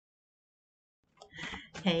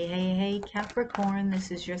Hey, hey, hey, Capricorn,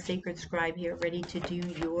 this is your sacred scribe here, ready to do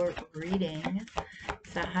your reading.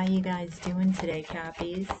 So how you guys doing today,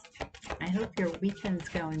 Cappies? I hope your weekend's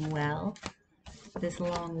going well, this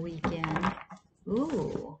long weekend.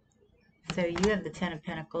 Ooh, so you have the Ten of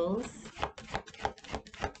Pentacles.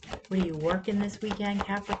 What are you working this weekend,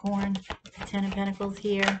 Capricorn? Ten of Pentacles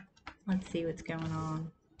here. Let's see what's going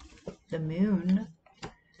on. The Moon.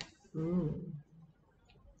 Ooh.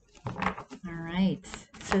 All right,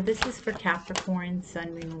 so this is for Capricorn,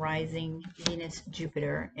 Sun, Moon, Rising, Venus,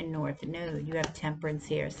 Jupiter, and North Node. You have Temperance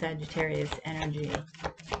here, Sagittarius energy.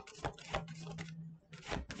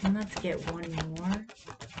 And let's get one more.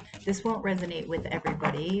 This won't resonate with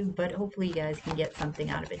everybody, but hopefully you guys can get something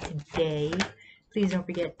out of it today. Please don't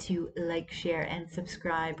forget to like, share, and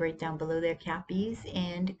subscribe right down below there, Cappies,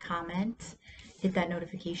 and comment. Hit that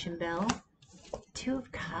notification bell. Two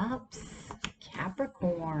of Cups,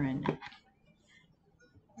 Capricorn.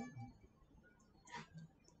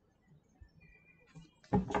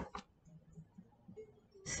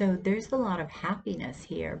 So there's a lot of happiness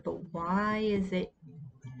here, but why is it?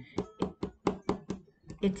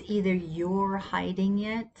 It's either you're hiding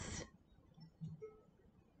it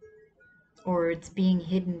or it's being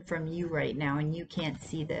hidden from you right now and you can't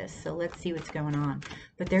see this. So let's see what's going on.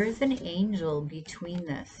 But there is an angel between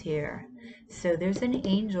this here. So there's an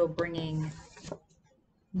angel bringing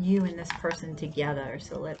you and this person together.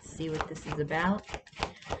 So let's see what this is about.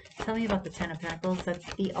 Tell me about the Ten of Pentacles.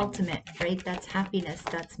 That's the ultimate, right? That's happiness.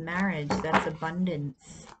 That's marriage. That's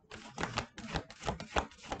abundance.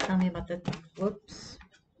 Tell me about the, whoops,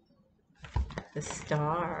 the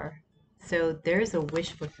Star. So there's a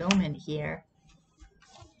wish fulfillment here.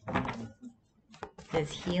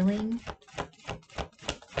 There's healing.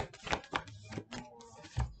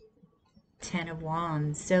 Ten of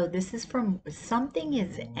Wands. So this is from, something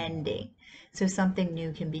is ending. So something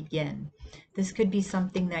new can begin. This could be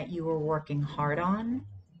something that you were working hard on.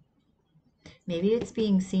 Maybe it's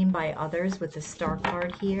being seen by others with the Star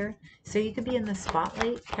card here. So you could be in the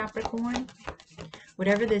spotlight, Capricorn.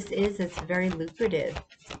 Whatever this is, it's very lucrative.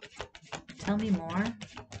 Tell me more.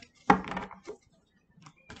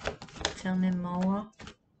 Tell me more.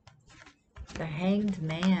 The Hanged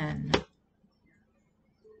Man.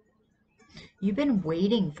 You've been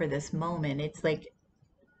waiting for this moment. It's like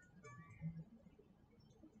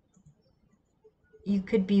you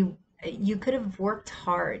could have worked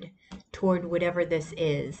hard toward whatever this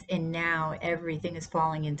is, and now everything is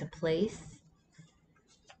falling into place.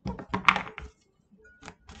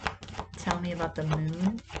 Tell me about the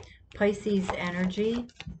Moon. Pisces energy.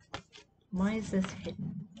 Why is this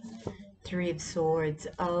hidden? Three of Swords.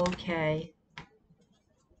 Okay.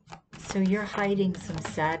 So you're hiding some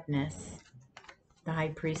sadness. The High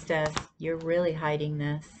Priestess. You're really hiding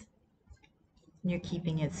this. You're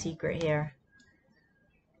keeping it secret here.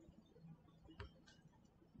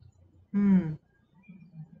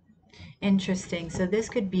 Interesting. So this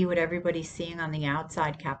could be what everybody's seeing on the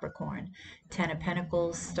outside, Capricorn. Ten of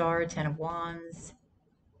Pentacles, Star, Ten of Wands.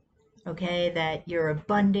 Okay, that you're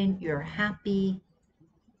abundant, you're happy.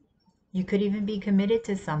 You could even be committed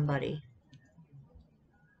to somebody.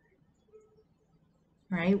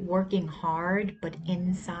 Right? Working hard, but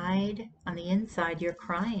inside, on the inside, you're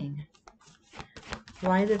crying.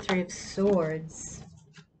 Why the Three of Swords?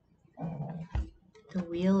 The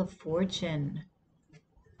Wheel of Fortune.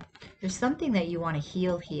 There's something that you want to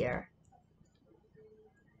heal here.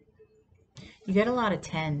 You get a lot of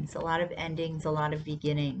tens, a lot of endings, a lot of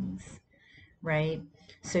beginnings, right?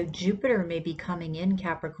 So Jupiter may be coming in,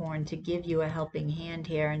 Capricorn, to give you a helping hand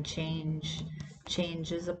here, and change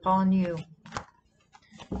is upon you.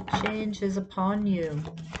 Change is upon you.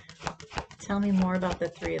 Tell me more about the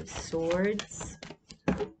Three of Swords.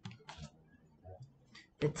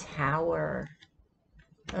 The Tower.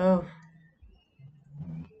 Oh.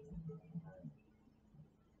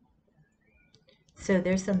 So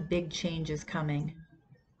there's some big changes coming.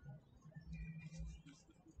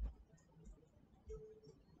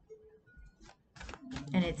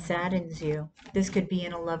 And it saddens you. This could be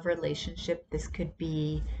in a love relationship. This could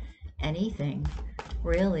be anything,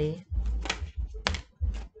 really.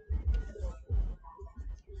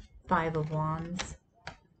 Five of Wands.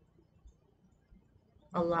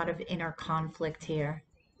 A lot of inner conflict here.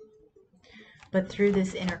 But through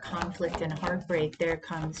this inner conflict and heartbreak, there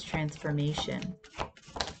comes transformation.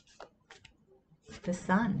 The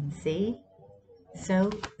Sun, see? So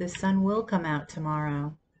the sun will come out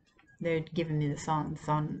tomorrow. They're giving me the sun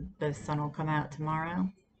will come out tomorrow.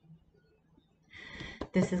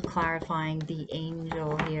 This is clarifying the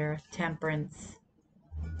angel here, Temperance.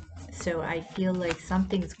 So I feel like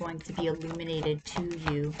something's going to be illuminated to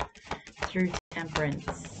you through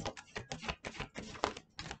temperance.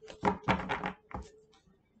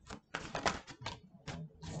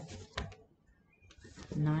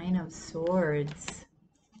 Nine of Swords.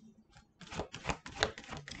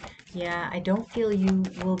 Yeah, I don't feel you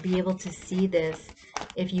will be able to see this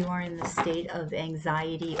if you are in the state of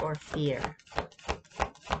anxiety or fear.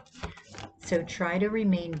 So try to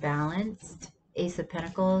remain balanced. Ace of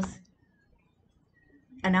Pentacles.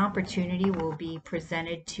 An opportunity will be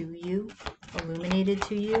presented to you, illuminated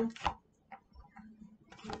to you.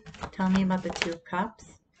 Tell me about the Two of Cups.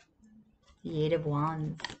 The Eight of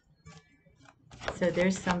Wands. So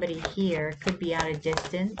there's somebody here, could be at a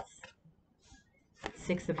distance.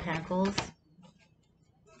 Six of Pentacles.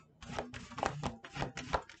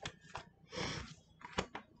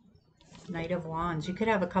 Knight of Wands. You could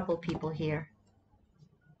have a couple people here.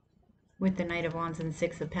 With the Knight of Wands and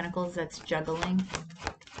Six of Pentacles, that's juggling.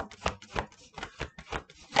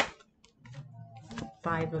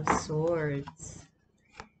 Five of Swords.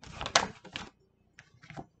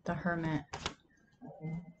 The Hermit.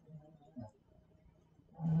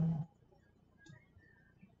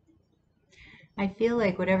 I feel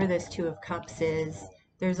like whatever this Two of Cups is,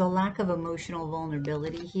 there's a lack of emotional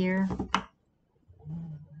vulnerability here.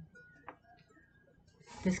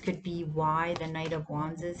 This could be why the Knight of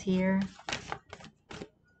Wands is here.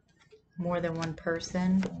 More than one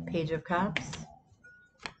person. Page of Cups.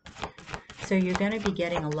 So you're going to be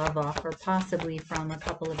getting a love offer, possibly from a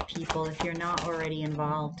couple of people if you're not already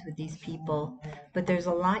involved with these people. But there's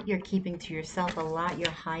a lot you're keeping to yourself, a lot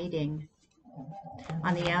you're hiding.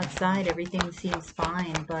 On the outside, everything seems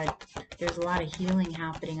fine, but there's a lot of healing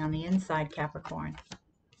happening on the inside, Capricorn.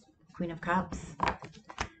 Queen of Cups.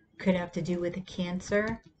 Could have to do with a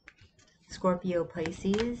Cancer, Scorpio,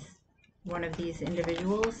 Pisces, one of these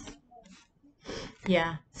individuals.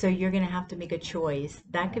 Yeah, so you're going to have to make a choice.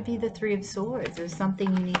 That could be the Three of Swords. There's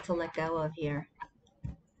something you need to let go of here.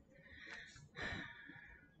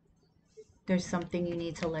 There's something you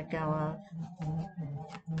need to let go of.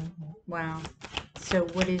 Wow. So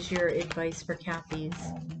what is your advice for Cappies?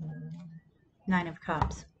 Nine of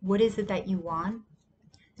Cups. What is it that you want?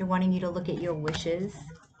 They're wanting you to look at your wishes.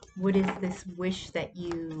 What is this wish that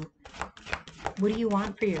what do you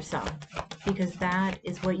want for yourself? Because that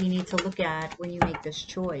is what you need to look at when you make this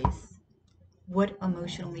choice. What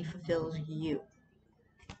emotionally fulfills you,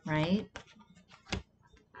 right?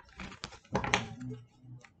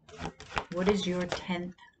 What is your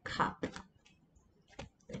 10th cup?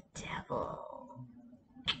 The Devil.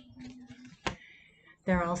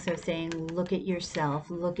 They're also saying, look at yourself,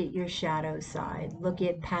 look at your shadow side, look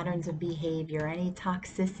at patterns of behavior, any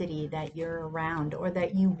toxicity that you're around or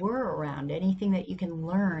that you were around, anything that you can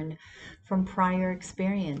learn from prior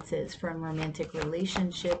experiences, from romantic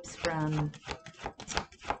relationships, from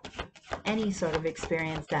any sort of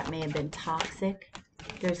experience that may have been toxic.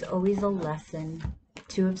 There's always a lesson.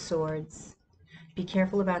 Two of Swords. Be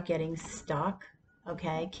careful about getting stuck,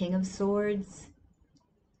 okay? King of Swords.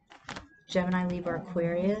 Gemini, Libra,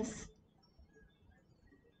 Aquarius.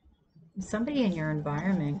 Somebody in your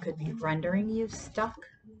environment could be rendering you stuck.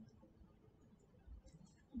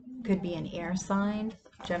 Could be an air sign.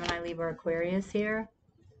 Gemini, Libra, Aquarius here.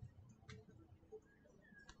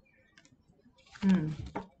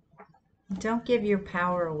 Don't give your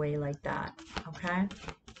power away like that, okay?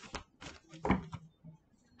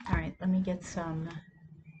 All right, let me get some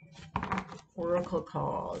oracle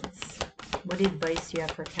cards. What advice do you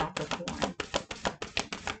have for Capricorn?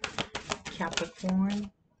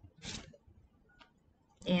 Capricorn.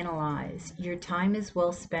 Analyze. Your time is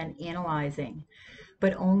well spent analyzing,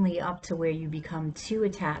 but only up to where you become too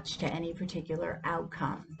attached to any particular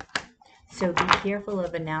outcome. So be careful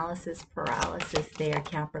of analysis paralysis there,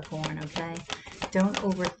 Capricorn, okay? Don't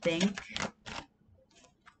overthink.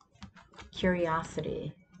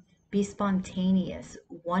 Curiosity. Be spontaneous,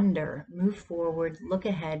 wonder, move forward, look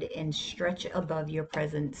ahead, and stretch above your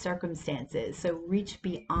present circumstances. So reach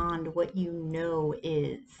beyond what you know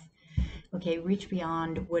is. Okay, reach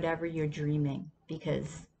beyond whatever you're dreaming,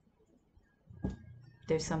 because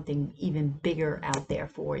there's something even bigger out there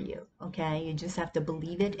for you. Okay, you just have to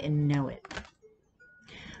believe it and know it.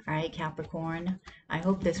 All right, Capricorn, I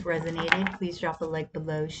hope this resonated. Please drop a like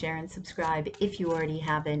below, share and subscribe if you already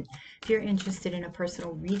haven't. If you're interested in a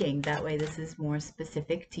personal reading, that way this is more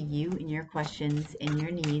specific to you and your questions and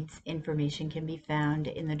your needs. Information can be found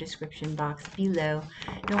in the description box below.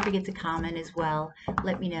 Don't forget to comment as well.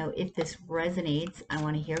 Let me know if this resonates. I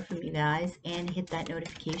want to hear from you guys, and hit that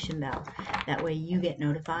notification bell. That way you get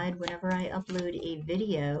notified whenever I upload a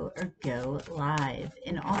video or go live.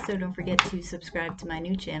 And also don't forget to subscribe to my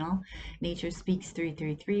new channel, Nature Speaks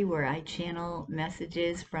 333, where I channel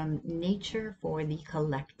messages from nature for the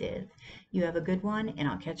collective. You have a good one, and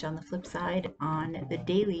I'll catch you on the flip side on the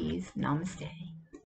dailies. Namaste.